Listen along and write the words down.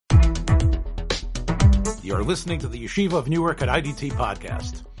You're listening to the Yeshiva of Newark at IDT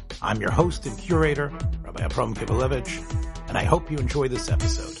podcast. I'm your host and curator, Rabbi Abram Kibalevich, and I hope you enjoy this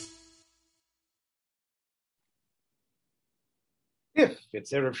episode. If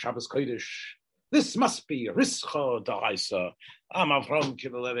it's Erev Shabbos Kodesh, this must be Rischa D'Araisa-Season. I'm Avram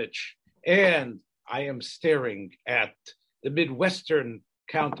Kibalevich, and I am staring at the Midwestern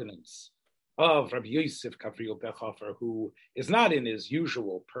countenance of Rabbi Yosef Kafriel Bechhofer, who is not in his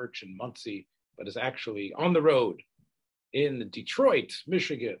usual perch in Monsey, but is actually on the road in Detroit,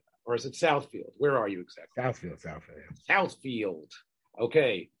 Michigan, or is it Southfield? Where are you exactly? Southfield. Southfield.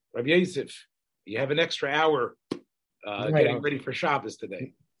 Okay, Rabbi Yosef, you have an extra hour getting ready for Shabbos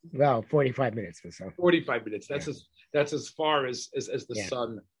today. Well, 45 minutes or so. 45 minutes. That's as far as the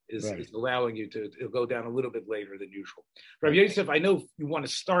sun is allowing you to. It'll go down a little bit later than usual. Rabbi Yosef, I know you want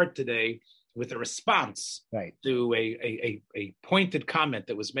to start today with a response to a pointed comment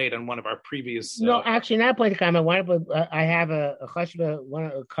that was made on one of our previous. No, actually, not a pointed comment. I have a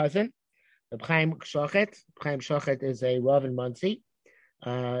cousin, Chaim Shochet. Chaim Shochet is a Rav in Monsey.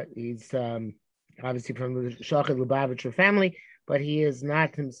 He's obviously from the Shochet Lubavitcher family, but he is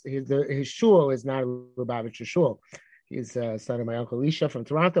not. His shul is not a Lubavitcher shul. He's son of my uncle Rischa from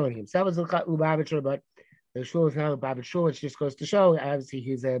Toronto, and he himself is a Lubavitcher, but the shul is not a Lubavitcher shul, which just goes to show, obviously,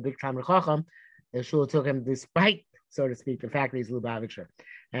 he's a big Talmid Chacham. The shul took him despite, so to speak, the fact that he's a Lubavitcher.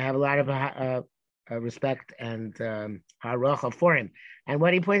 And I have a lot of respect and haracha for him. And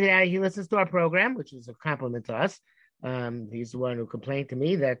what he pointed out, he listens to our program, which is a compliment to us. He's the one who complained to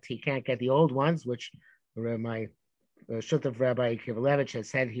me that he can't get the old ones, which my Shutaf Rabbi Kibalevich has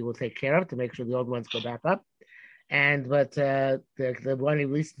said he will take care of to make sure the old ones go back up. But the one he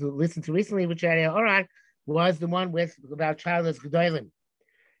listened to recently, which I Oran, was the one about childless Gedolim.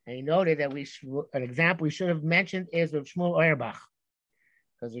 And he noted that an example we should have mentioned is with Shmuel Auerbach,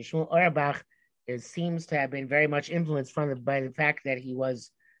 because Shmuel Auerbach seems to have been very much influenced by the fact that he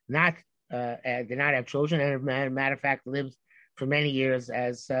was did not have children, and as a matter of fact lived for many years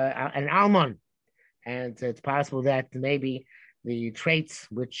as an almon. And it's possible that maybe the traits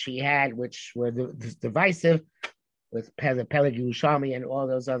which he had, which were divisive, with the Peleg Yerushalmi and all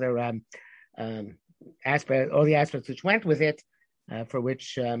those other all the aspects which went with it, for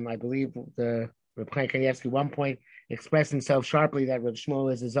which I believe the Reb Chaim Kanievsky at one point expressed himself sharply that Reb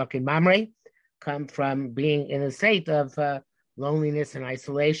Shmuel is a Zakin Mamre, come from being in a state of loneliness and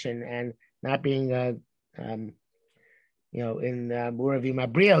isolation and not being, in Muravi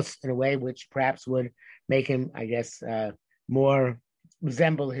Mabrios in a way which perhaps would make him, I guess, more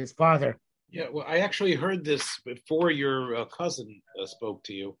resemble his father. Yeah, well, I actually heard this before your cousin spoke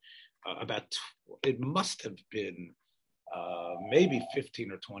to you about, it must have been maybe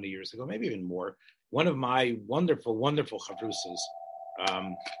 15 or 20 years ago, maybe even more. One of my wonderful chavrusas,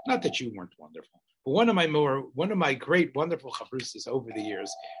 not that you weren't wonderful, but one of my great wonderful chavrusas over the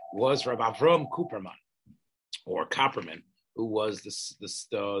years was Rabbi Avram Kuperman, or Copperman, who was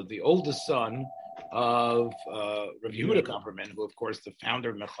the oldest son of Rav Yehuda Copperman, who, of course, the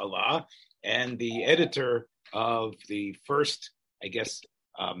founder of Mechala and the editor of the first, I guess,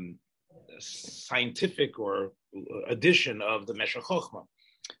 scientific or edition of the Meshech Chochmah.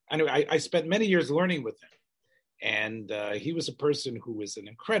 Anyway, I spent many years learning with him, and he was a person who was an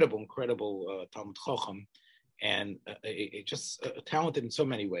incredible Talmid Chacham, and just talented in so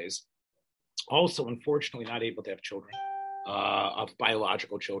many ways. Also, unfortunately, not able to have children, of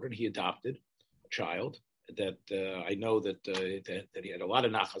biological children. He adopted a child that I know that he had a lot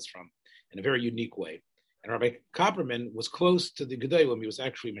of nachas from in a very unique way. And Rabbi Copperman was close to the Gedolim. He was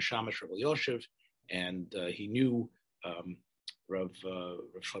actually Meshamash Rav Yoshev, and he knew Rav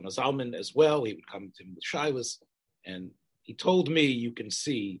Shlomo Zalman as well. He would come to him with shilas, and he told me, you can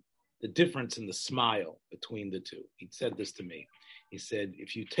see the difference in the smile between the two. He said this to me. He said,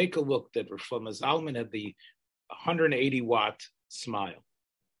 if you take a look, that Rav Shlomo Zalman had the 180-watt smile,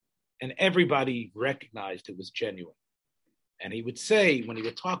 and everybody recognized it was genuine. And he would say, when he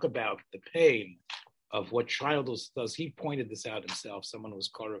would talk about the pain of what childless does, he pointed this out himself, someone who was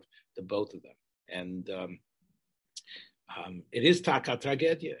korov to both of them. And it is taka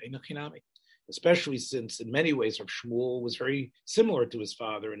tragedia, especially since in many ways Rav Shmuel was very similar to his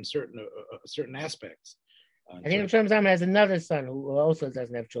father in certain aspects. I think Rav Zalman has another son who also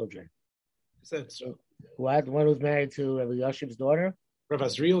doesn't have children. Is that so? What? One who's married to Rabbi Yoshev's daughter? Rav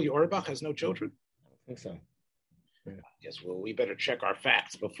Azriel Yorbach has no children? I think so. Yeah. Yes, well, we better check our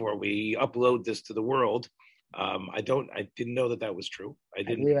facts before we upload this to the world. I didn't know that was true. I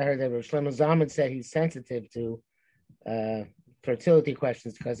believe I heard that Rav Shlomo Zalman said he's sensitive to fertility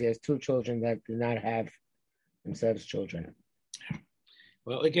questions because he has two children that do not have themselves children.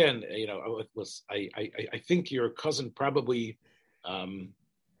 Well, again, I think your cousin probably,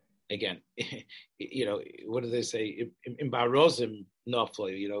 again, what do they say? In Barozim Nafla,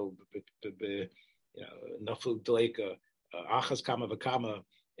 Naflu Deleka, Achas Kama Vakama,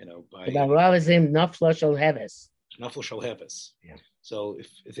 by Barozim Nafla Shel Heves. Naflu Shel Heves. Yeah. So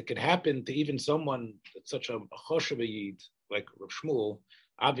if it could happen to even someone that's such a choshev yid like Rav Shmuel,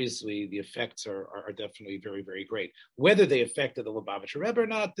 obviously the effects are definitely very, very great. Whether they affected the Lubavitcher Rebbe or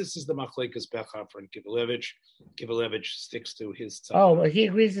not, this is the machlekes Bechafer and Kivelevich. Kivelevich sticks to his tzad. Oh, well, he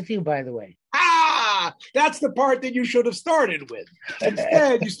agrees with you, by the way. That's the part that you should have started with.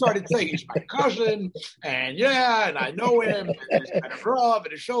 Instead, you started saying he's my cousin, and I know him, and he's kind of rough,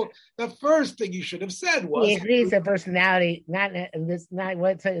 and his show. The first thing you should have said was he agrees that personality, he agrees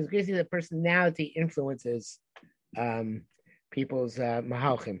that personality influences people's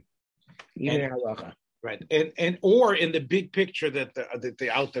mahalchim, even in halacha. Right, and or in the big picture that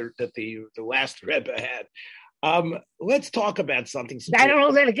the last Rebbe had. Let's talk about something. I don't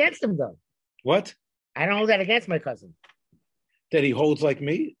hold that against him, though. What? I don't hold that against my cousin. That he holds like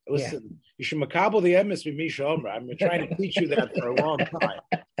me? Listen, You should makabel the emes with me, Shomer. I've been trying to teach you that for a long time.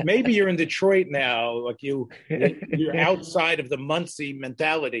 Maybe you're in Detroit now, like you're outside of the Muncie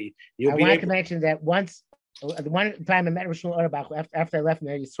mentality. I wanted to mention that the one time I met Rav Shmuel Auerbach after I left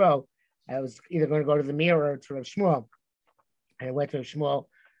Ner Yisrael, I was either going to go to the Mir or to Rav Shmuel. And I went to Rav Shmuel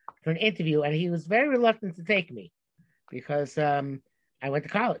for an interview, and he was very reluctant to take me because I went to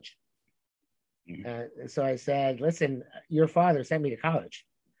college. So I said, "Listen, your father sent me to college."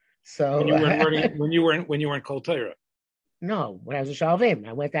 So when you were in Kol Torah. No, when I was in Shalvim,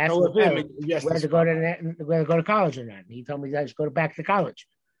 I went to ask him whether to go to college or not. And he told me that I should go back to college.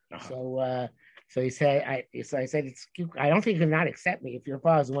 Uh-huh. So he said, I said, I don't think you can not accept me if your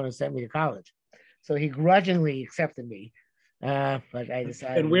father's the one who sent me to college. So he grudgingly accepted me, but I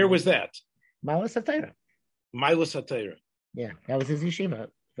decided. And where was that? Milas HaTorah. Milas HaTorah. Yeah, that was his yeshiva.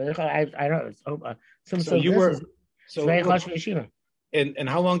 I don't know. So you were very close to yeshiva. And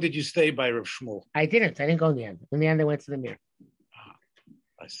how long did you stay by Rav Shmuel? I didn't go in the end. In the end, I went to the Mir.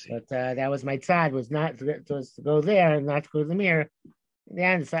 I see. But that was my tzad, was to go there and not to go to the Mir. In the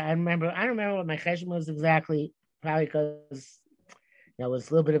end, so I don't remember what my chesed was exactly. Probably because it was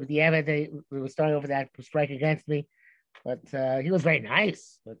a little bit of the Eved. They were starting over that strike against me. But he was very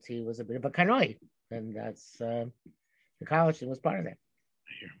nice. But he was a bit of a kanoi, and that's the college thing was part of that.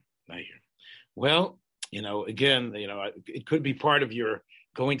 I hear. Well, again, it could be part of your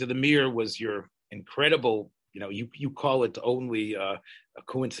going to the Mir was your incredible, you call it only a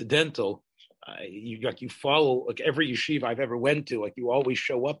coincidental. You follow like every yeshiva I've ever went to, like you always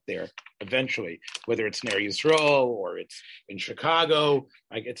show up there eventually, whether it's Ner Yisrael or it's in Chicago.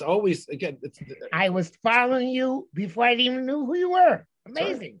 Like it's always I was following you before I even knew who you were.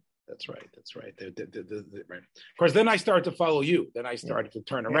 Amazing. That's right. Right. Of course, then I started to follow you. Then I started to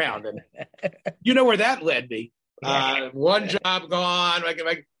turn around, and you know where that led me. One job gone.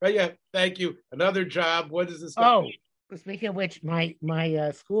 Thank you. Another job. What is this? Speaking of which, my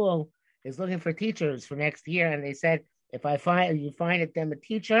school is looking for teachers for next year, and they said if you find them a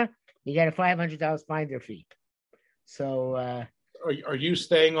teacher, you get a $500 finder fee. So, are you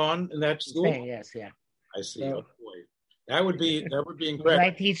staying on in that school? Staying, yes, yeah. I see. So, That would be incredible. Would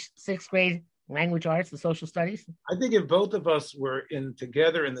I teach 6th grade language arts and social studies? I think if both of us were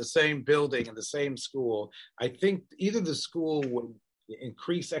together in the same building, in the same school, I think either the school would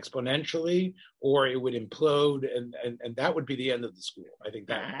increase exponentially or it would implode, and that would be the end of the school. I think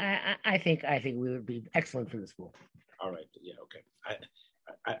that. I think we would be excellent for the school. All right. Yeah. Okay.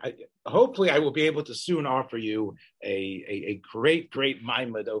 I hopefully I will be able to soon offer you a great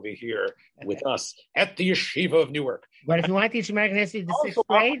Maimad over here with us at the Yeshiva of Newark. But if you want to teach American history to 6th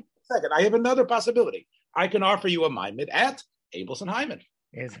grade, second, I have another possibility. I can offer you a Maimad at Abelson Hyman.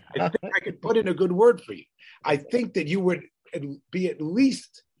 Yes. I think I could put in a good word for you. I think that you would be at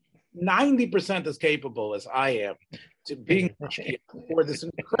least 90% as capable as I am to being for this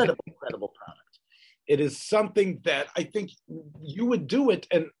incredible product. It is something that I think you would do it.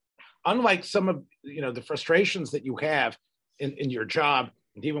 And unlike some of, the frustrations that you have in your job,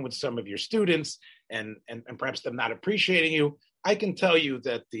 and even with some of your students and perhaps them not appreciating you, I can tell you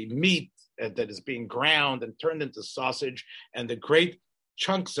that the meat that is being ground and turned into sausage and the great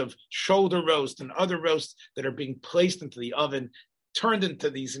chunks of shoulder roast and other roasts that are being placed into the oven, turned into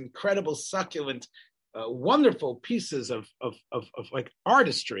these incredible succulent, wonderful pieces of like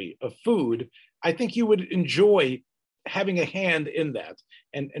artistry of food, I think you would enjoy having a hand in that,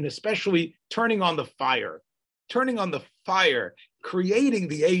 and especially turning on the fire, creating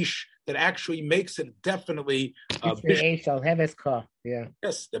the aish that actually makes it definitely it's the Eishal Heves Ka. Yeah.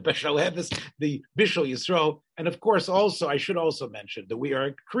 Yes, the Bishal Heves, the Bishal Yisrael. And of course, also, I should also mention that we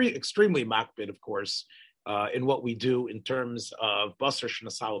are extremely makbid, of course, in what we do in terms of Basar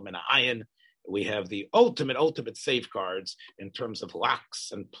Shnasalim and Ayin. We have the ultimate safeguards in terms of locks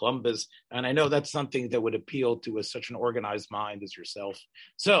and plumbers. And I know that's something that would appeal to such an organized mind as yourself.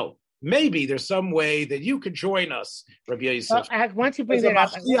 So maybe there's some way that you could join us, Rabbi Yosef. Once you bring that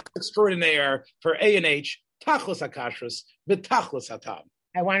up, extraordinaire for A&H, Tachlis HaKashrus, V'Tachlis HaTam.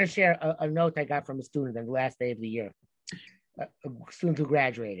 I want to share a note I got from a student on the last day of the year, a student who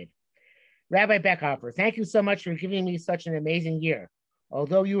graduated. Rabbi Beckhofer, thank you so much for giving me such an amazing year.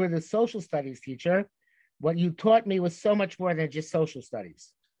 Although you were the social studies teacher, what you taught me was so much more than just social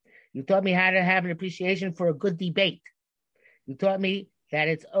studies. You taught me how to have an appreciation for a good debate. You taught me that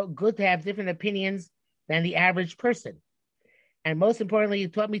it's good to have different opinions than the average person. And most importantly, you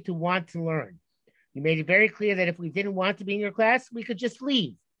taught me to want to learn. You made it very clear that if we didn't want to be in your class, we could just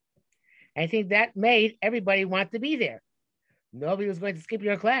leave. I think that made everybody want to be there. Nobody was going to skip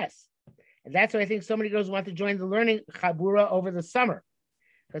your class. And that's why I think so many girls want to join the learning chabura over the summer,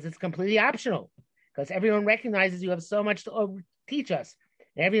 because it's completely optional, because everyone recognizes you have so much to teach us.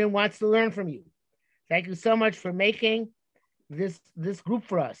 And everyone wants to learn from you. Thank you so much for making this group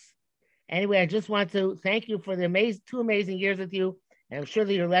for us. Anyway, I just want to thank you for the 2 amazing years with you, and I'm sure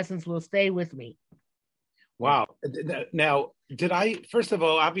that your lessons will stay with me. Wow. Now, first of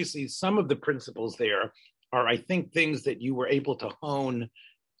all, obviously, some of the principles there are, I think, things that you were able to hone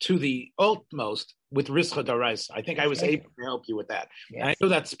to the utmost with Rischa D'Araisa. I think I was able to help you with that. Yes. And I know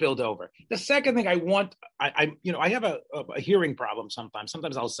that spilled over. The second thing I want, I have a hearing problem sometimes.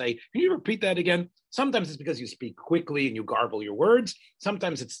 Sometimes I'll say, can you repeat that again? Sometimes it's because you speak quickly and you garble your words.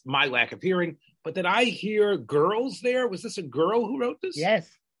 Sometimes it's my lack of hearing. But did I hear girls there? Was this a girl who wrote this? Yes.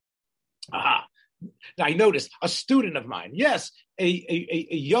 Aha. I noticed a student of mine. Yes, a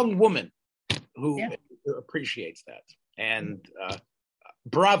young woman who appreciates that. And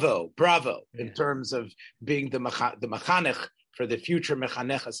bravo in terms of being the mechanech for the future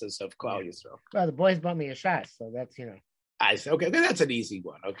mechanechas of Klal Yisrael. Well, the boys bought me a shas, so that's I say, okay, that's an easy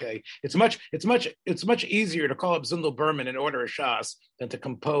one. Okay, it's much easier to call up Zundel Berman and order a shas than to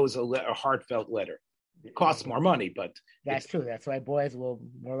compose a heartfelt letter. It costs more money, but that's true. That's why boys will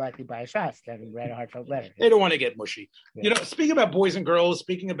more likely buy a shas than write a heartfelt letter. They don't want to get mushy. Yeah. Speaking about boys and girls,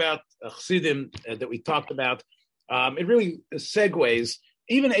 speaking about chassidim that we talked about, it really segues.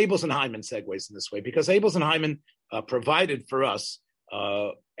 Even Abels and Hyman segues in this way, because Abels and Hyman provided for us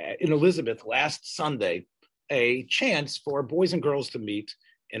in Elizabeth last Sunday a chance for boys and girls to meet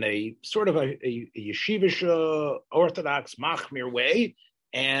in a sort of a yeshivish Orthodox machmir way.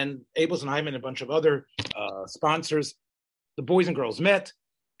 And Abels and Hyman and a bunch of other sponsors, the boys and girls met.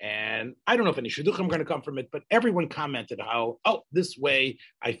 And I don't know if any Shidduchim are going to come from it, but everyone commented how, this way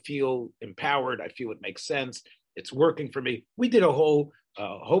I feel empowered. I feel it makes sense. It's working for me. We did a whole,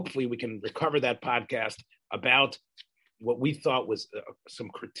 hopefully we can recover that podcast about what we thought was some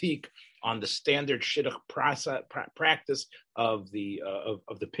critique on the standard Shidduch practice of the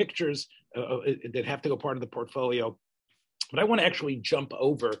pictures that have to go part of the portfolio. But I want to actually jump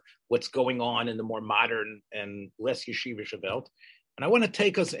over what's going on in the more modern and less yeshivish Welt. And I want to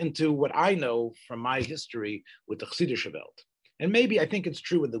take us into what I know from my history with the Chassidische Welt. And maybe I think it's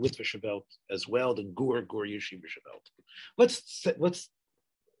true in the Litvische Welt as well, the Gur Yeshivische Welt. Let's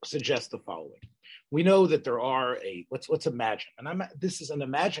suggest the following. We know that there are let's imagine, and this is an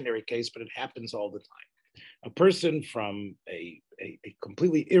imaginary case, but it happens all the time. A person from a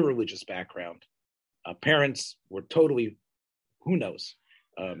completely irreligious background, parents were totally, who knows?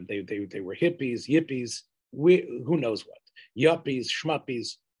 They were hippies, yippies, who knows what? Yuppies,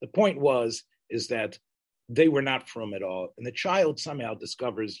 schmuppies. The point is that they were not from at all. And the child somehow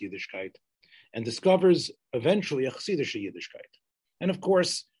discovers Yiddishkeit and discovers eventually a Chassidische Yiddishkeit. And of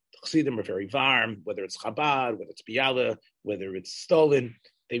course, the Chassidim are very warm, whether it's Chabad, whether it's Biala, whether it's Stalin.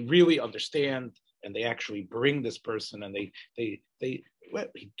 They really understand, and they actually bring this person, and he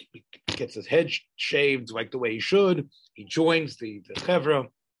gets his head shaved like the way he should. He joins the Chevra.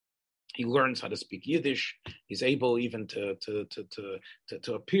 He learns how to speak Yiddish. He's able even to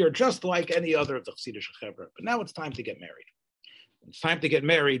appear just like any other of the Chassidish Chevra. But now it's time to get married. When it's time to get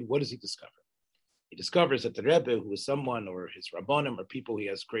married, what does he discover? He discovers that the Rebbe, who is someone, or his Rabbanim, or people he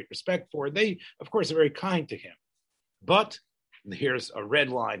has great respect for, they, of course, are very kind to him. But here's a red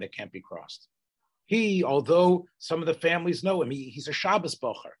line that can't be crossed. He, although some of the families know him, he's a Shabbos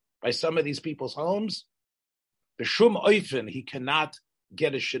bocher by some of these people's homes. B'shum oifen, he cannot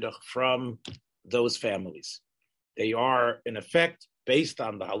get a shidduch from those families. They are, in effect, based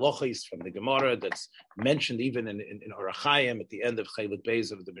on the halachis from the Gemara that's mentioned even in Orach Chaim at the end of Chelik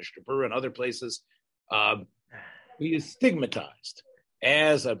Beis of the Mishnah Berurah and other places. He is stigmatized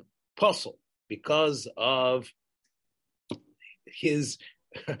as a puzzle because of his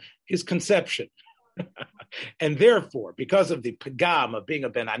conception. And therefore, because of the Pegam of being a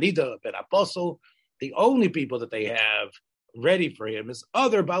Ben Anida, a Ben Apostle, the only people that they have ready for him is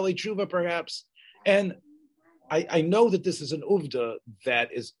other Baalei Tshuvah, perhaps. And I know that this is an uvda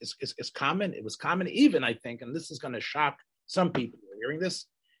that is common. It was common even, I think, and this is going to shock some people who are hearing this,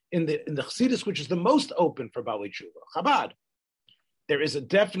 in the Chassidus, which is the most open for Baalei Tshuvah, Chabad. There is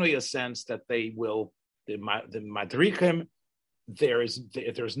definitely a sense that they will, the Madrichim, there's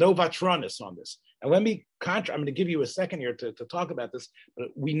no vatronis on this. And I'm going to give you a second here to talk about this, but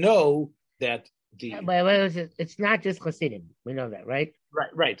we know that it's not just Chassidim. We know that, right?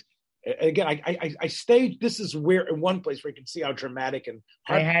 Right. Again, I staged. This is where in one place where you can see how dramatic and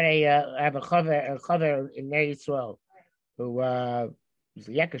hard. I have a chaver in Ner Yisrael who was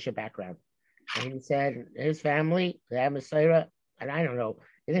a Yekisha background, and he said his family, they have Messiah, and I don't know,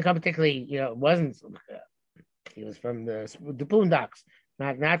 he didn't come particularly, it wasn't. He was from the Boondocks,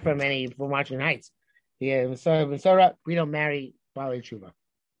 not from Washington Heights. Messiah, we don't marry Baalei Tshuvah.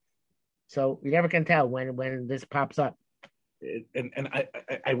 So you never can tell when this pops up. And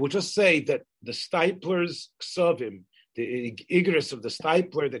I will just say that the Stipler's Ksovim, the Igris of the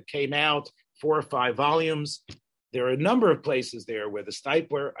Stipler that came out 4 or 5 volumes, there are a number of places there where the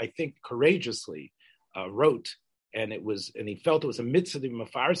Stipler, I think, courageously wrote, and he felt it was a mitzvah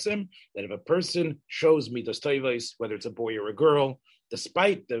mafarsim, that if a person shows me the stoivos, whether it's a boy or a girl,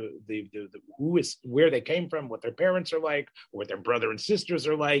 despite the where they came from, what their parents are like, or what their brother and sisters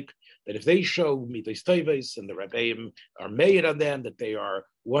are like, that if they show me the stoivos and the rabbeim are made on them, that they are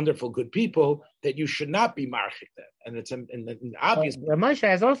wonderful, good people, that you should not be marchik them. And it's obvious. Moshe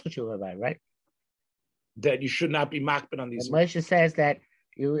has also Tshuvah about, right? That you should not be makbid on these. Moshe says that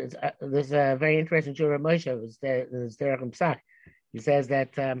there's a very interesting Tshuvah Moshe. He says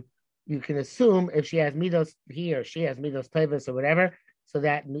that you can assume if she has midos, he or she has midos tevis or whatever, so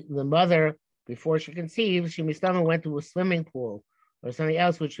that the mother, before she conceives, she mistama went to a swimming pool or something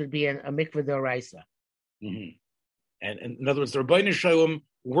else, which would be a mikveh d'oraisa. Mm-hmm. And in other words, the Rebbeinu Shalom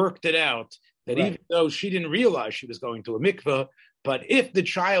worked it out that even though she didn't realize she was going to a mikveh, but if the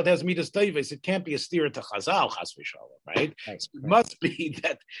child has midas tevis, it can't be a steer to Chazal, Chas v'Shalom, right? So it must be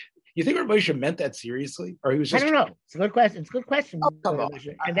that. You think Rabbi Moshe meant that seriously, or he was just? I don't know. It's a good question. It's a good question. Oh, come on.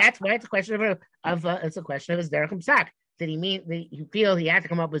 And that's why it's a question it's a question of his derech psak. Did he mean? Did he feel he had to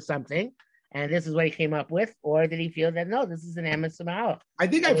come up with something, and this is what he came up with, or did he feel that no, this is an emes somehow? I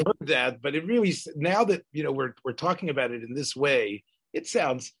think I've heard that, but it really, now that we're talking about it in this way, it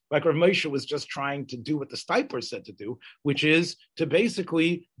sounds like Rav Moshe was just trying to do what the Stipler said to do, which is to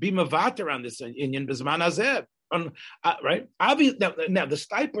basically be mavater on this inyan b'zman hazeh. Right? Obviously, now the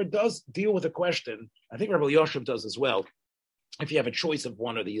Stipler does deal with a question. I think Rabbi Yoshev does as well. If you have a choice of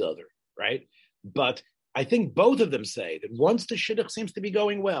one or the other, right? But I think both of them say that once the Shidduch seems to be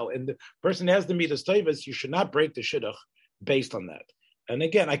going well, and the person has the midas tevis, you should not break the Shidduch based on that. And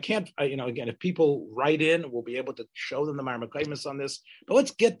again, I can't. Again, if people write in, we'll be able to show them the Marmakaimus on this. But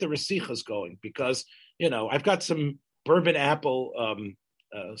let's get the Resichas going because I've got some bourbon apple.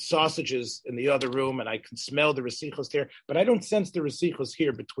 Sausages in the other room, and I can smell the resichos there, but I don't sense the resichos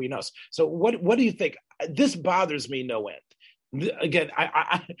here between us. So what do you think? This bothers me no end. Again,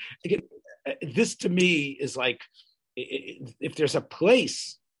 this to me is like, if there's a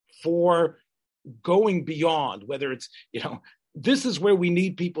place for going beyond, whether it's, this is where we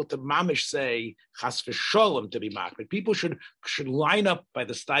need people to mamish say chas v'sholem to be makbid. People should line up by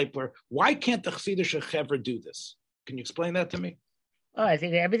the Stipler. Why can't the Chassidish Chevra do this? Can you explain that to me? Oh, I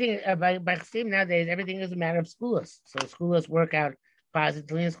think everything by Chassidim nowadays, everything is a matter of schools. So schools work out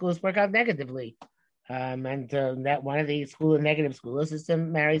positively and schools work out negatively. And that one of the negative schools is to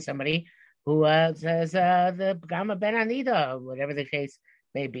marry somebody who says the Gamma Ben Anida, whatever the case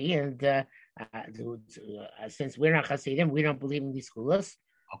may be. And since we're not Chassidim, we don't believe in these schools.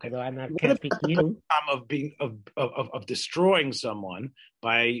 Okay, though can't speak to you. Of destroying someone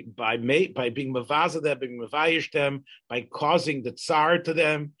by being mavaza, being mavayish them, by causing the tsar to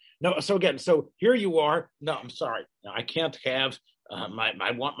them. No, so here you are. No, I'm sorry. No, I can't have.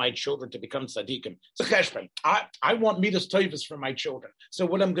 I want my children to become tzaddikim. So cheshbon, I want midas tevis for my children. So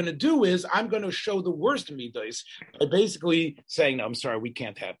what I'm going to do is I'm going to show the worst midas by basically saying, no, I'm sorry, we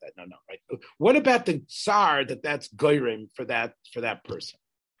can't have that. No, right. What about the tsar that's goyrim for that person?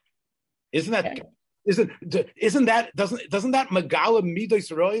 Isn't that magala midas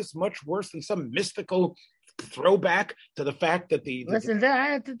royas much worse than some mystical throwback to the fact that Listen,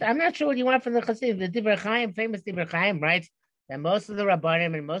 I'm not sure what you want from the Chassidim. The Divrei Chaim, famous Divrei Chaim, writes that most of the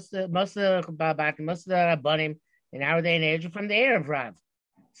Rabbanim and most of the Chabad, most of the Rabbanim in our day and age are from the Erev Rav.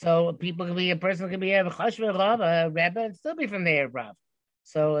 So a person can be a Chashva Rav, a Rebbe, and still be from the Erev Rav.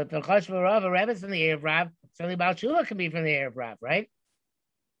 So if a Chashva Rav, a Rebbe is from the Erev Rav, certainly Baal Tshuvah can be from the Erev Rav, right?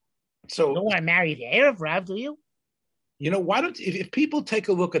 So you don't want to marry the Erev Rav, do you? Why don't if people take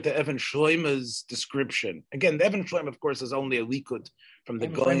a look at the Evan Shloima's description again? The Evan Shloima, of course, is only a likud from the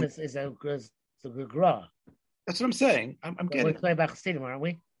Goyim. Is a gra. That's what I'm saying. I'm getting. We're talking about Chassidim, aren't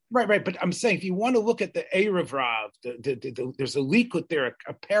we? Right. But I'm saying if you want to look at the Erev Rav, there's a likud there,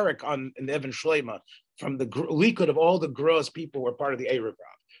 a parak in the Evan Shloima from the likud of all the gross people who are part of the Erev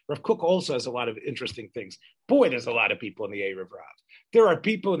Rav. Rav Kook also has a lot of interesting things. Boy, there's a lot of people in the Erev Rav. There are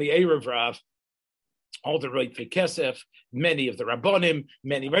people in the Erev Rav, all the right Kesef, many of the Rabbonim,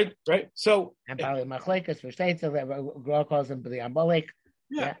 many, right? So, and Baalei Machlekes for states, so that Gra calls them the Amalek.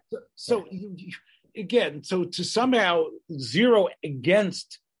 Yeah. So again, so to somehow zero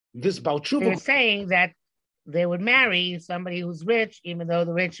against this Baal Tshuvah, they're saying that they would marry somebody who's rich, even though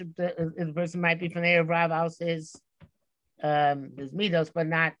the person might be from the Erev Rav house is midos, but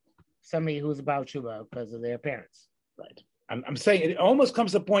not somebody who's a Baal Tshuvah because of their parents. Right. I'm saying it almost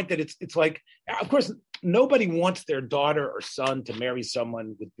comes to the point that it's like, of course, nobody wants their daughter or son to marry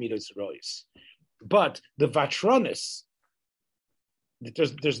someone with midos rois, but the vatronis,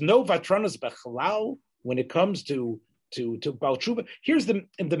 there's no vatronis bechalal when it comes to Baal Tshuvah. Here's the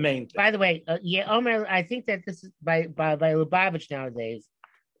main thing. By the way, Omer, I think that this is by Lubavitch nowadays,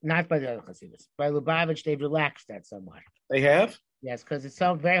 not by the other Hasidus. By Lubavitch, they've relaxed that somewhat. They have? Yes, because it's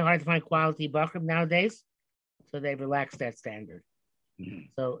so very hard to find quality bachrim nowadays. So they've relaxed that standard. Mm-hmm.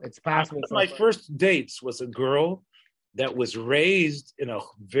 So it's possible. My first dates was a girl that was raised in a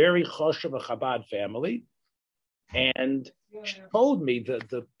very choshev Chabad family. And she told me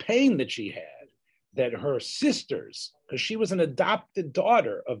the pain that she had, that her sisters, because she was an adopted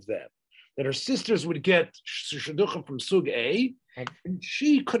daughter of them, that her sisters would get Shidduchim from Sug A, and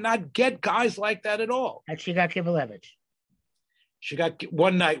she could not get guys like that at all. And she got Kivelevich. She got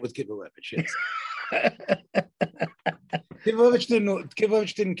one night with Kivelevich, yes.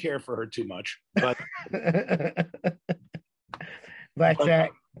 Kivelevich didn't care for her too much, but I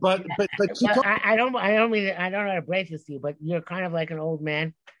don't know how to break this to you, but you're kind of like an old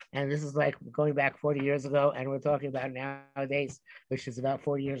man, and this is like going back 40 years ago, and we're talking about nowadays, which is about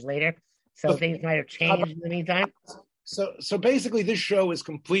 40 years later. So things might have changed in the meantime. So basically, this show is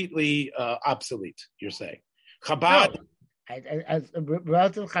completely obsolete. You're saying Chabad. No. As a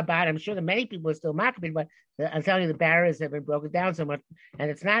relative Chabad, I'm sure that many people are still Maccabee, but I'm telling you, the barriers have been broken down so much, and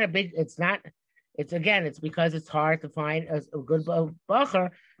it's because it's hard to find a good bacher,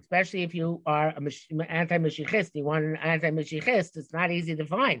 especially if you are anti-Mashiachist. You want an anti-Mashiachist, it's not easy to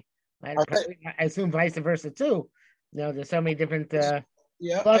find. I assume vice versa too. There's so many different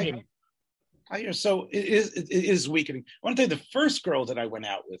plugins. So it is weakening. I want to tell you the first girl that I went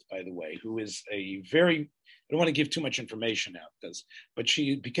out with, by the way, who is I don't want to give too much information out, but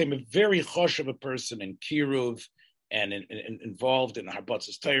she became a very chosh of a person in Kiruv and involved in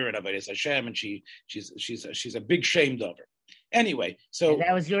Harbatz's Torah and Avodas Hashem, and she's a big shame dover. Anyway, so and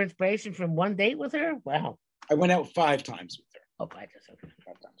that was your inspiration from one date with her? Wow! I went out 5 times with her. Oh, 5 times. Okay.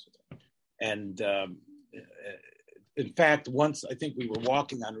 5 times with her, and in fact, once I think we were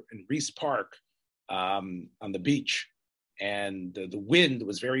walking in Reese Park on the beach, and the wind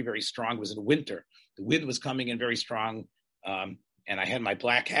was very, very strong. It was in winter. The wind was coming in very strong, and I had my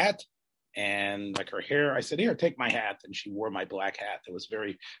black hat, and like her hair, I said, "Here, take my hat," and she wore my black hat. It was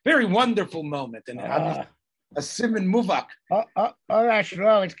very, very wonderful moment, and a Simon Muvak.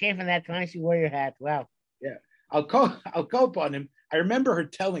 It came from that time she wore your hat. Wow. Yeah, I'll go upon him. I remember her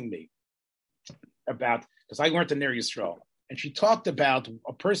telling me about, because I learned in Ner Yisrael, and she talked about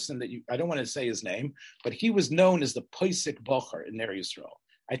a person that I don't want to say his name, but he was known as the Poisik Bocher in Ner Yisrael.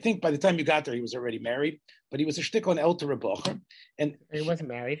 I think by the time you got there, he was already married, but he was a shtickle and Elter Bocher. And he wasn't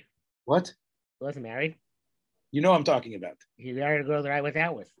married. What? He wasn't married. You know what I'm talking about. He married a girl that I went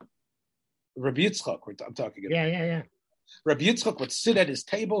out with. Rabbi Yitzchak, I'm talking about. Yeah. Rabbi Yitzchak would sit at his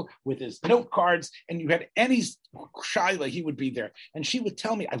table with his note cards, and you had any shaila, he would be there. And she would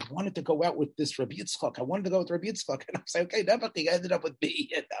tell me, I wanted to go out with this Rabbi Yitzchak. I wanted to go with Rabbi Yitzchak. And I was like, okay, definitely ended up with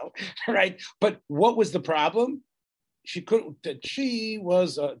me, right? But what was the problem? That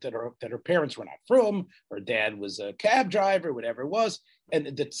her parents were not from, her dad was a cab driver, whatever it was.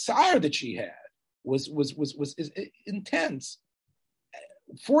 And the tsar that she had was intense.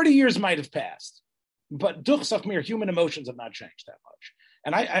 40 years might have passed. But Duch Sachmir, human emotions have not changed that much.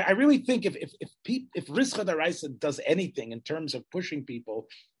 And I really think if Rischa D'Araisa does anything in terms of pushing people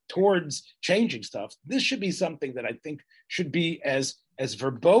towards changing stuff, this should be something that I think should be as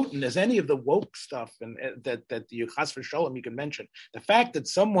verboten as any of the woke stuff and that you chas v'sholem you can mention. The fact that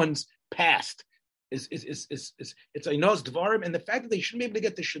someone's past is it's a nos dvarim, and the fact that they shouldn't be able to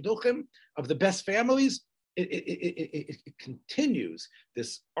get the shidduchim of the best families, it continues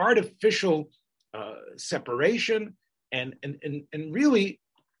this artificial separation and really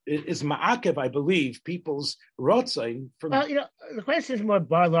is ma'akev, I believe, people's rotzain. Well, the question is more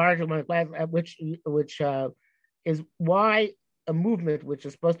larger, which is why a movement which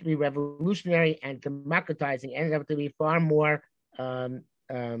is supposed to be revolutionary and democratizing ended up to be far more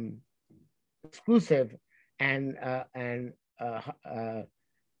exclusive and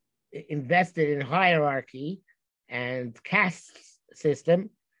invested in hierarchy and caste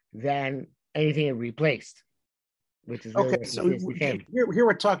system than anything it replaced. Which is really okay. So here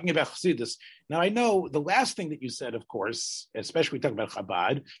we're talking about Chassidus. Now I know the last thing that you said, of course, especially talking about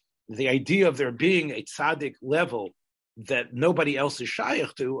Chabad, the idea of there being a tzaddik level that nobody else is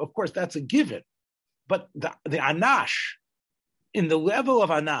shaykh to. Of course, that's a given. But the anash, in the level of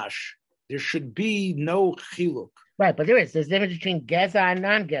anash, there should be no chiluk. Right, but there's a difference between geza and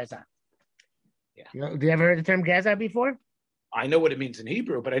non-geza. Yeah. Have you ever heard the term geza before? I know what it means in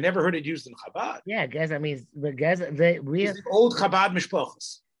Hebrew, but I never heard it used in Chabad. Yeah, geza means the geza. The old Chabad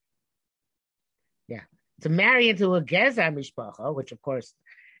mishpachas. Yeah, to marry into a geza mishpacha, which of course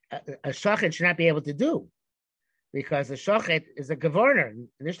a shochet should not be able to do, because a shochet is a governor,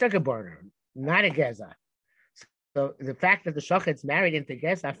 not a geza. So the fact that the shochet's married into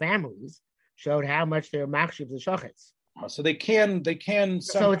geza families showed how much they're machshiv the shochets. So they can.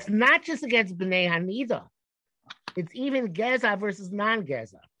 So it's not just against bnei hanida. It's even geza versus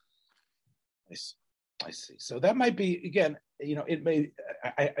non-geza. I see. So that might be, again, it may.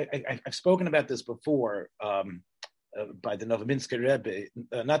 I've spoken about this before by the Novominsker Rebbe,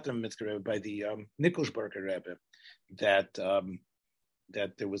 not the Novominsker Rebbe, by the Nikolsberger Rebbe, that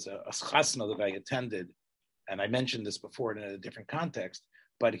there was a chasna that I attended, and I mentioned this before in a different context.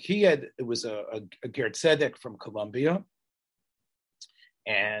 But it was a Ger Tzedek from Colombia.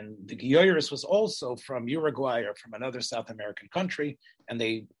 And the Gioiris was also from Uruguay or from another South American country, and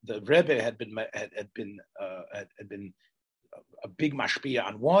the Rebbe had been a big mashpia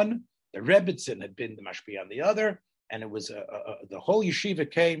on one, the Rebbitzin had been the mashpia on the other, and it was the whole yeshiva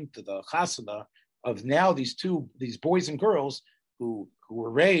came to the chasana of now these boys and girls who were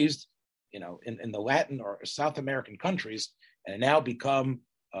raised, in the Latin or South American countries, and now become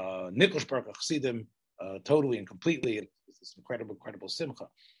Nikolsberger Chassidim totally and completely. And this incredible simcha.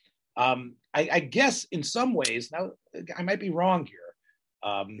 I guess in some ways, now I might be wrong here.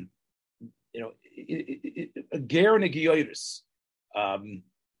 A ger and a gioiris,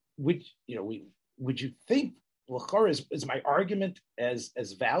 which would you think l'chor is my argument as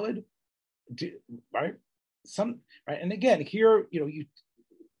valid? Right? And again, here you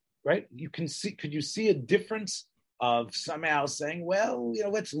can see. Could you see a difference of somehow saying, well,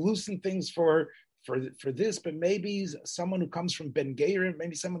 let's loosen things for this, but maybe someone who comes from Ben Geir,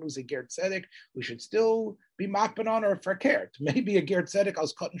 maybe someone who's a Ger Tzedek, we should still be makban on, or fakert. Maybe a Ger Tzedek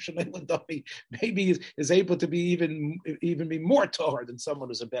als cotton shenei maybe is able to be even be more tahor than someone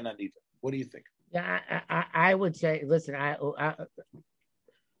who's a Ben Anita. What do you think? Yeah, I would say, listen, I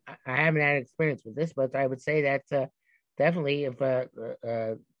haven't had experience with this, but I would say that definitely if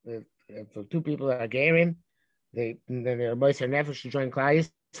two people are Gerim, they're Moser Nefesh to join Klal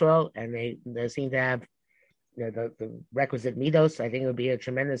Yisrael, and they seem to have the requisite midos. I think it would be a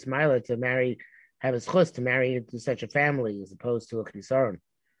tremendous milah to have a schus to marry into such a family as opposed to a chisaron.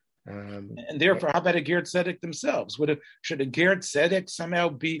 And therefore, how about a Ger Tzedek themselves? Should a Ger Tzedek somehow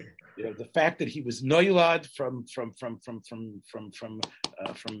be the fact that he was noilad from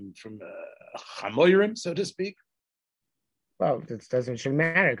Chamoyrim, so to speak? Well, it shouldn't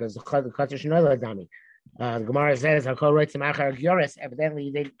matter because the Chatzor Shnoilad Dami. The Gemara says,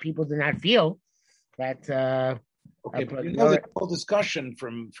 evidently people do not feel that. Okay, but the whole discussion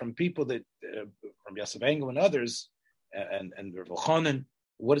from people that from Yosef Engel and others, and Rav Elchanan,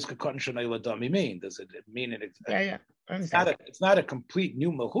 what does Katan Shanei Ladami mean? Does it mean it? Yeah. It's not a complete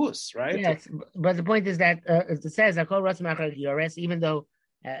new mahus, right? Yes, but the point is that it says even though,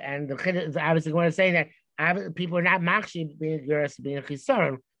 and the obviously going to say that people are not machshib being a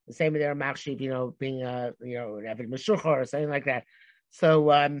chisaron. The same way they're machshib, being an avid meshucha or something like that.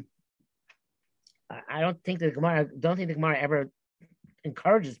 So I don't think the Gemara ever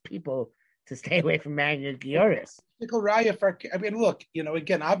encourages people to stay away from marrying a gioris. raya for. I mean, look,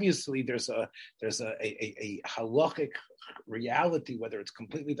 again, obviously there's a halachic reality, whether it's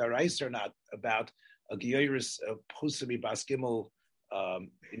completely daraisa or not, about a gioris of Pusami Bas Gimel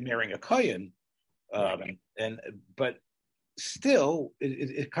marrying a kohen, but still,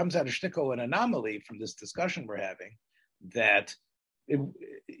 it comes out of shtickle, an anomaly from this discussion we're having, that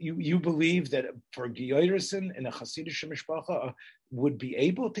you believe that for Gioirison in a Hasidic mishpacha would be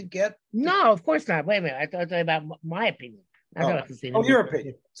able to get? No, of course not. Wait a minute. I thought about my opinion. Your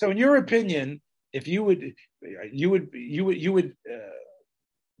opinion. So, in your opinion, if you would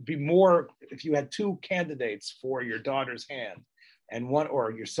be more if you had two candidates for your daughter's hand, and one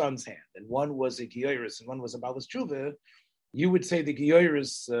or your son's hand, and one was a Gioiris and one was a Balas Tshuvah, you would say the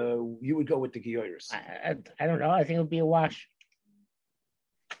Gioiris. You would go with the Gioiris. I don't know. I think it would be a wash.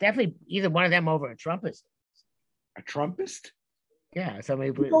 Definitely either one of them over a Trumpist. A Trumpist? Yeah,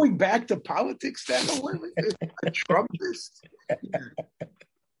 somebody going back to politics then? A Trumpist?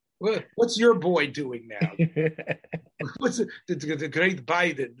 What's your boy doing now? What's the great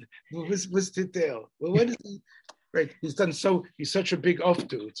Biden? What's the tale? Well, what is he? Right, he's such a big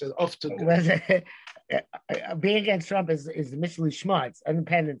off-to. It's an off-to. Being against Trump is the Mishli Schmutz,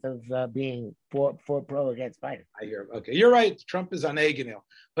 independent of being for pro against Biden. I hear. Okay, you're right. Trump is on Aganil,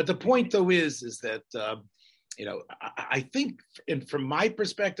 but the point though is that I think, and from my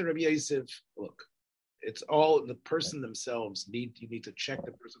perspective, Rabbi Yosef, look, it's all the person themselves. You need to check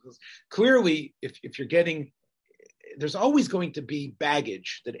the person. Clearly, if you're getting, there's always going to be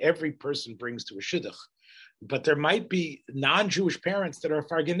baggage that every person brings to a shidduch, but there might be non-Jewish parents that are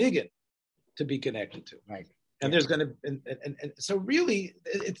farganigan to be connected to, right? And there's going to, and so really,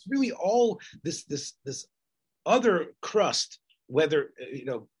 it's really all this other crust, whether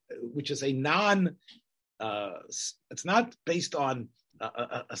which is a non. It's not based on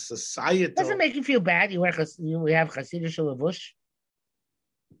a societal. Doesn't make you feel bad. We have Hasidic Lavush.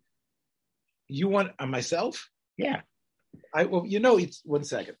 You want myself? Yeah. It's 1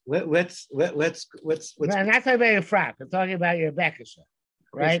 second. Let's. I'm not talking about your frock. I'm talking about your bekisha,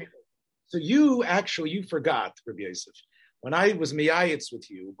 right? So you forgot, Rabbi Yosef, when I was miyayitz with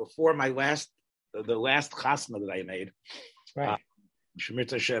you before the last chasna that I made. Right.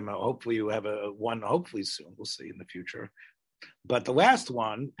 Shemitah Hashem. Hopefully you have one. Hopefully soon. We'll see in the future. But the last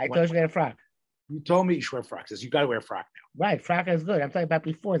one, I told you to wear a frock. You told me you should wear frock. Says you got to wear a frock now. Right, frock is good. I'm talking about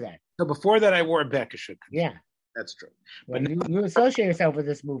before that. So before that, I wore a bekisha. Yeah, that's true. But you associate yourself with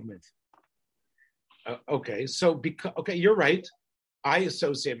this movement. Okay, so you're right. I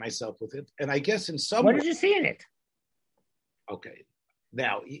associate myself with it, and I guess in some. What did you see in it? Okay,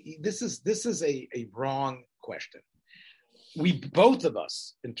 now this is a wrong question. We both of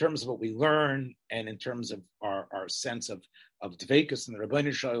us, in terms of what we learn, and in terms of our sense of dveikus and the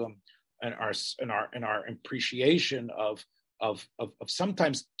Rabbeinu Shalom, and our appreciation of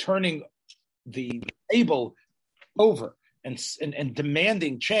sometimes turning the table over and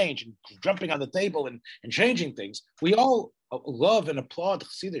demanding change and jumping on the table and changing things. We all love and applaud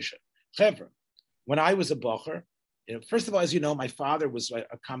Chassidisha. Chevra. When I was a bacher, first of all, as you know, my father was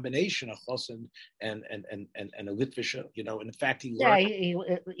a combination of Chosin and a Litvisha. In fact, he learned.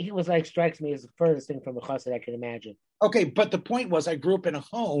 Yeah, he was like, strikes me as the furthest thing from a Chosin I can imagine. Okay, but the point was, I grew up in a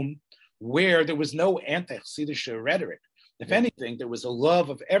home where there was no anti-Chassidisha rhetoric. If anything, there was a love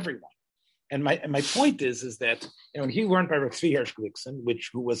of everyone. And my point is that he learned by Rav Tzvi Hershglikson,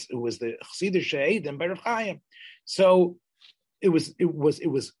 who was the Chassidisha Eidim by Rav Chaim. So it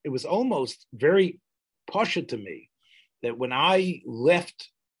was almost very pasha to me that when I left,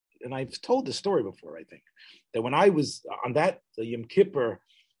 and I've told the story before, I think, that when I was on the Yom Kippur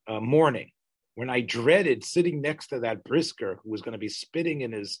morning, when I dreaded sitting next to that brisker who was going to be spitting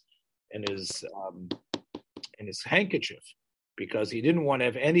in his handkerchief because he didn't want to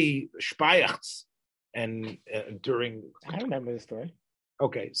have any shpayachs, and during. I remember the story.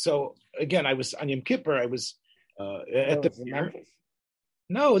 Okay, so again, I was on Yom Kippur. I was at the mirror.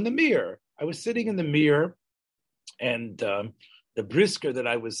 No, in the mirror. I was sitting in the mirror, and the brisker that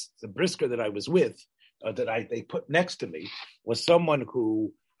I was with, they put next to me, was someone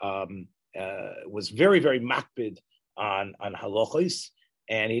who was very, very makpid on halachos,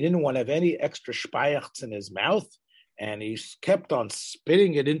 and he didn't want to have any extra shpayachs in his mouth, and he kept on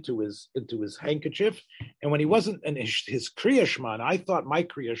spitting it into his handkerchief. And when he wasn't in his Kriya Shema, and I thought my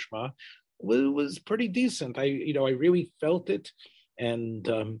Kriya Shema was pretty decent. I really felt it, and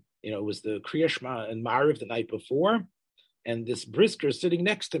it was the Kriya Shema and Mariv the night before, and this brisker sitting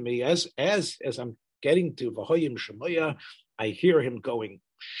next to me. As I'm getting to V'hoyim Shemoya, I hear him going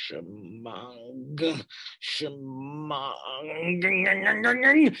Shemang.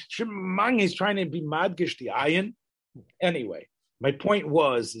 He's trying to be madgish the ayin, Anyway, my point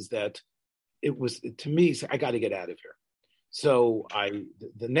is that it was, to me, I got to get out of here. So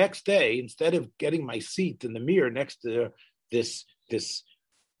the next day, instead of getting my seat in the mirror next to this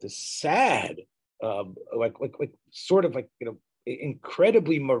sad, like sort of like,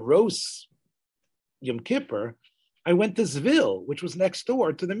 incredibly morose Yom Kippur, I went to Zvil, which was next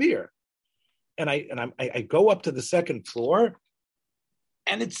door to the mirror, and I go up to the second floor,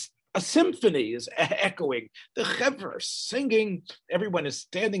 and it's a symphony is echoing. The chevra singing. Everyone is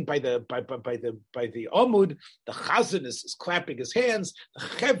standing by the amud. The chazan is clapping his hands. The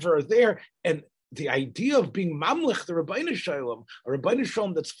chevra are there, and the idea of being mamlich, the Rabbeinu Shalom, a Rabbeinu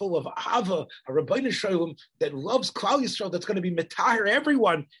Shalom that's full of ahava, a Rabbeinu Shalom that loves Klal Yisrael, that's going to be mitahir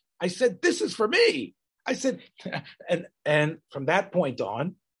everyone. I said, this is for me. I said, and from that point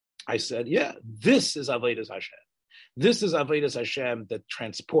on, I said, yeah, this is Avodas Hashem. This is Avodas Hashem that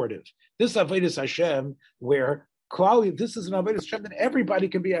transportive. This Avodas Hashem where this is an Avodas Hashem that everybody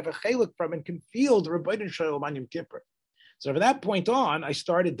can have a chelik from and can feel the Rabbeinu Shalom on Yom Kippur. So from that point on, I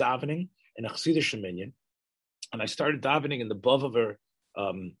started davening in a Chassidish minyan, and I started davening in the Bovover,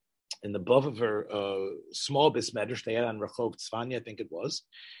 small bismedrish they had on Rehov Tzfanya, I think it was,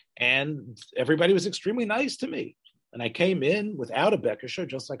 and everybody was extremely nice to me. And I came in without a bekisha,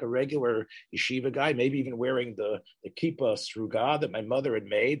 just like a regular yeshiva guy, maybe even wearing the kippah struga that my mother had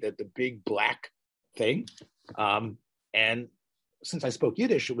made, the big black thing. And since I spoke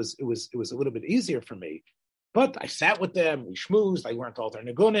Yiddish, it was a little bit easier for me. But I sat with them, we schmoozed, I learned all their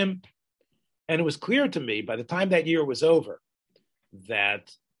nigunim, and it was clear to me by the time that year was over that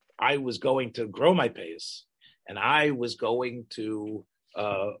I was going to grow my pace, and I was going to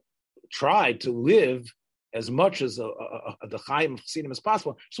try to live as much as the Chaim of Chassidim as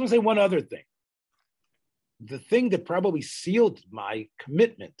possible. I just want to say one other thing. The thing that probably sealed my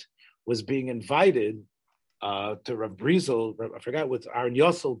commitment was being invited to Rav Brizel, I forgot what, Aaron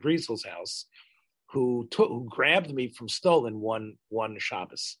Yossel Brizel's house, who grabbed me from Stolen one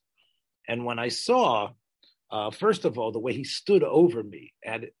Shabbos. And when I saw, first of all, the way he stood over me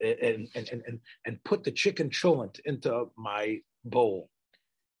and put the chicken cholent into my bowl,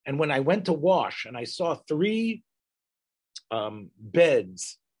 and when I went to wash and I saw 3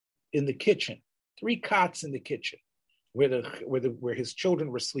 beds in the kitchen, 3 cots in the kitchen where his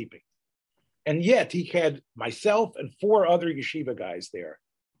children were sleeping. And yet he had myself and 4 other yeshiva guys there.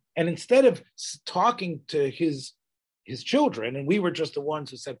 And instead of talking to his children, and we were just the ones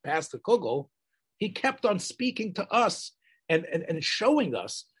who said, pass the kugel, he kept on speaking to us and showing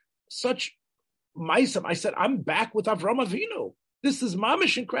us such ma'asim. I said, I'm back with Avram Avinu. This is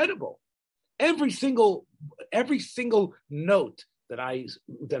mamish incredible. Every single note that I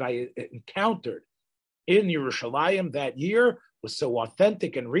encountered in Yerushalayim that year was so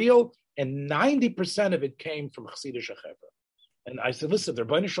authentic and real, and 90% of it came from Chassidish Chevra. And I said, listen, the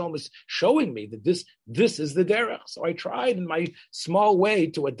Rebbeinu Shalom is showing me that this is the derech. So I tried in my small way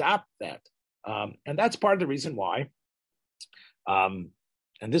to adopt that, and that's part of the reason why. And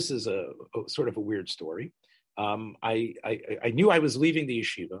this is a sort of a weird story. I knew I was leaving the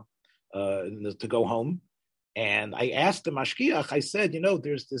yeshiva to go home, and I asked the mashkiach. I said,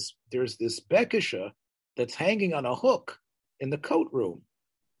 there's this bekisha that's hanging on a hook in the coat room,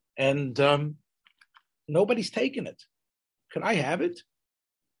 and nobody's taken it. Can I have it?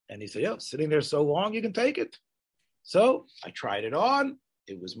 And he said, yeah, sitting there so long, you can take it. So I tried it on.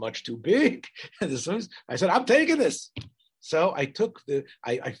 It was much too big. I said, I'm taking this. So I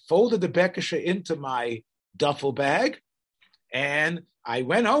I folded the bekisha into my duffel bag, and I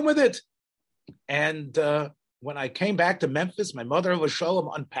went home with it. And when I came back to Memphis, my mother, Shalom,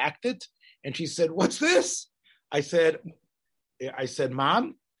 unpacked it, and she said, "What's this?" I said,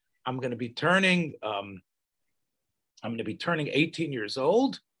 "Mom, I'm going to be turning 18 years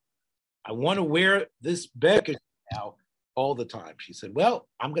old. I want to wear this bekisha now all the time." She said, "Well,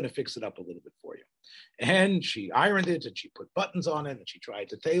 I'm going to fix it up a little bit for you." And she ironed it, and she put buttons on it, and she tried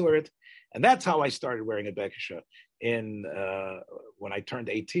to tailor it. And that's how I started wearing a bekisha. When I turned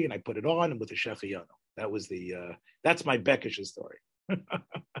 18, I put it on, and with a shechiyano. That was that's my bekisha story.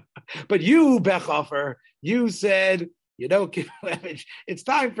 But you, Bechhofer, you said, it's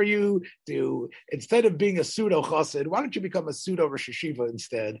time for you to, instead of being a pseudo chassid, why don't you become a pseudo Rosh Hashiva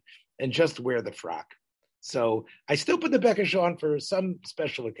instead and just wear the frock? So I still put the bekisha on for some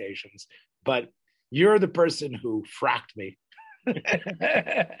special occasions, but you're the person who frocked me.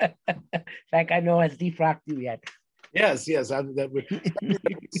 Like I know has defrocked you yet. Yes. You can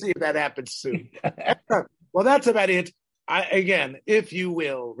see if that happens soon. Well, that's about it. Again, if you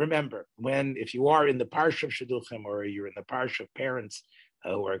will, remember, if you are in the parsha of Shidduchim or you're in the parsha of parents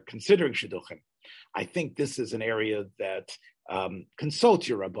who are considering Shidduchim, I think this is an area that consult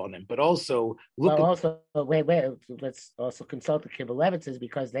your Rabbanim, but also look wait, let's also consult the Kibbutz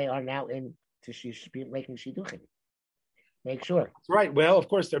because they are now making Shidduchim. Make sure. That's right. Well, of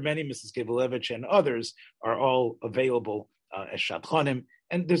course, there are many, Mrs. Kibbutz and others are all available as Shadchanim.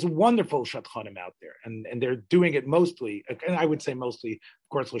 And there's a wonderful Shadchanim out there. And they're doing it mostly, and I would say mostly, of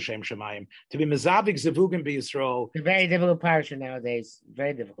course, L'Shem Shemayim, to be Mezavik Zevugim B'Yisrael. It's a very difficult parasha nowadays.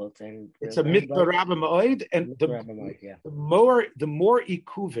 Very difficult. And it's a mitzvah rabba ma'od. And the more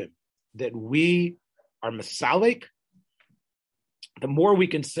ikuvim that we are Masalik, the more we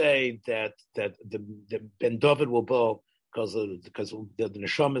can say that the Ben David will bow because the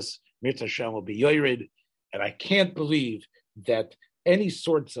neshamas Mirza Hashem will be yoyred, and I can't believe that any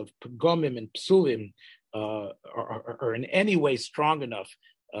sorts of pegomim and psulim are in any way strong enough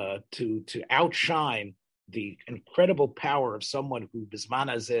to outshine the incredible power of someone who bisman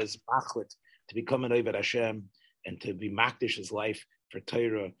hazeh is machlit to become an Oved Hashem and to be makdish his life for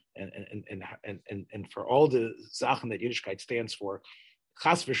Torah and for all the Sachen that Yiddishkeit stands for.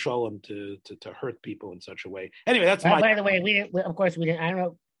 Chas v'sholem to hurt people in such a way. Anyway, that's by the way, we didn't. I don't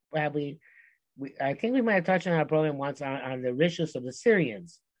know. I think we might have touched on our program once on the Rishus of the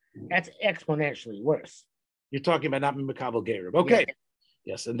Syrians. That's exponentially worse. You're talking about not Mikabel Geirus. Okay. Yeah.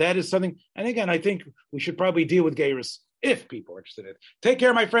 Yes, and that is something. And again, I think we should probably deal with Geirus if people are interested in it. Take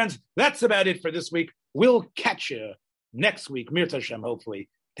care, my friends. That's about it for this week. We'll catch you next week. Mirza Hashem, hopefully.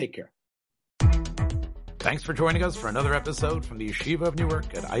 Take care. Thanks for joining us for another episode from the Yeshiva of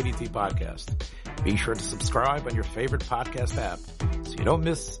Newark at IDT Podcast. Be sure to subscribe on your favorite podcast app so you don't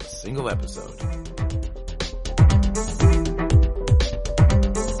miss a single episode.